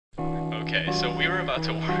Okay, so we were about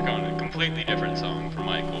to work on a completely different song for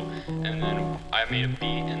Michael, and then I made a beat,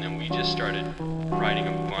 and then we just started writing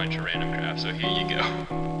a bunch of random crap, so here you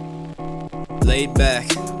go. Laid back,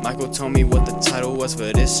 Michael told me what the title was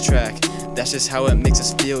for this track. That's just how it makes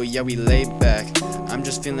us feel, yeah, we laid back. I'm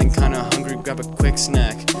just feeling kinda hungry, grab a quick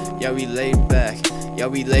snack. Yeah, we laid back, yeah,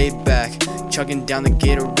 we laid back. Chugging down the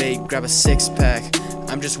Gatorade, grab a six-pack.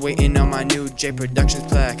 I'm just waiting on my new J Productions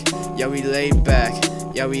plaque. Yeah, we laid back,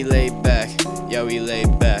 yeah, we laid back. Yeah, we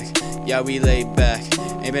laid back, yeah, we laid back.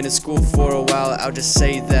 Ain't been in school for a while, I'll just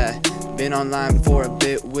say that. Been online for a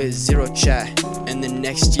bit with zero chat, and the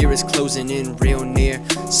next year is closing in real near.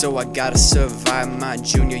 So I gotta survive my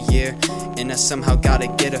junior year, and I somehow gotta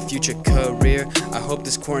get a future career. I hope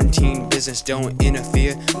this quarantine business don't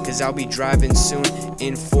interfere, cause I'll be driving soon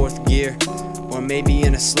in fourth gear, or maybe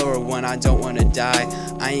in a slower one, I don't wanna die.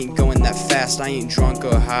 I ain't going that fast, I ain't drunk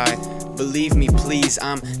or high. Believe me please,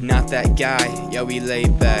 I'm not that guy. Yeah, we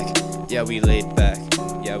laid back, yeah, we laid back,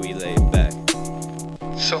 yeah, we laid back.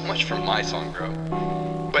 So much for my song, bro.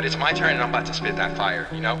 But it's my turn and I'm about to spit that fire,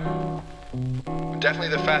 you know? Definitely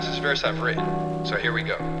the fastest verse I've written, so here we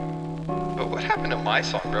go. But what happened to my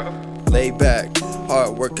song, bro? Laid back,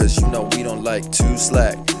 hard work cause you know we don't like to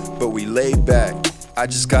slack. But we laid back, I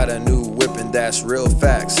just got a new whip and that's real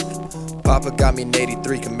facts. Papa got me an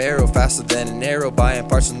 83 Camaro, faster than an arrow, buying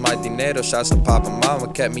parts with my dinero. Shots to Papa Mama,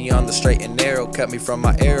 kept me on the straight and narrow, kept me from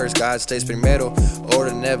my errors. God stays primero,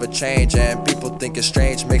 order never change, and people think it's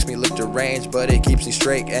strange, makes me look deranged, but it keeps me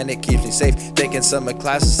straight and it keeps me safe. Taking summer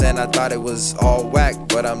classes and I thought it was all whack,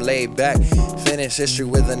 but I'm laid back. Finish history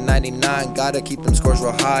with a 99, gotta keep them scores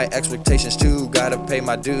real high, expectations too, gotta pay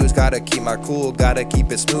my dues, gotta keep my cool, gotta keep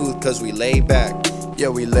it smooth, cause we laid back. Yeah,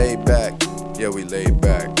 we laid back, yeah, we laid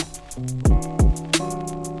back.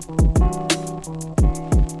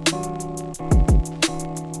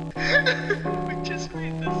 We just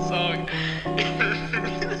made this song in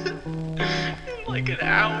like an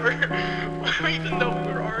hour, even though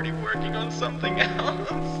we were already working on something else.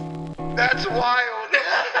 That's wild!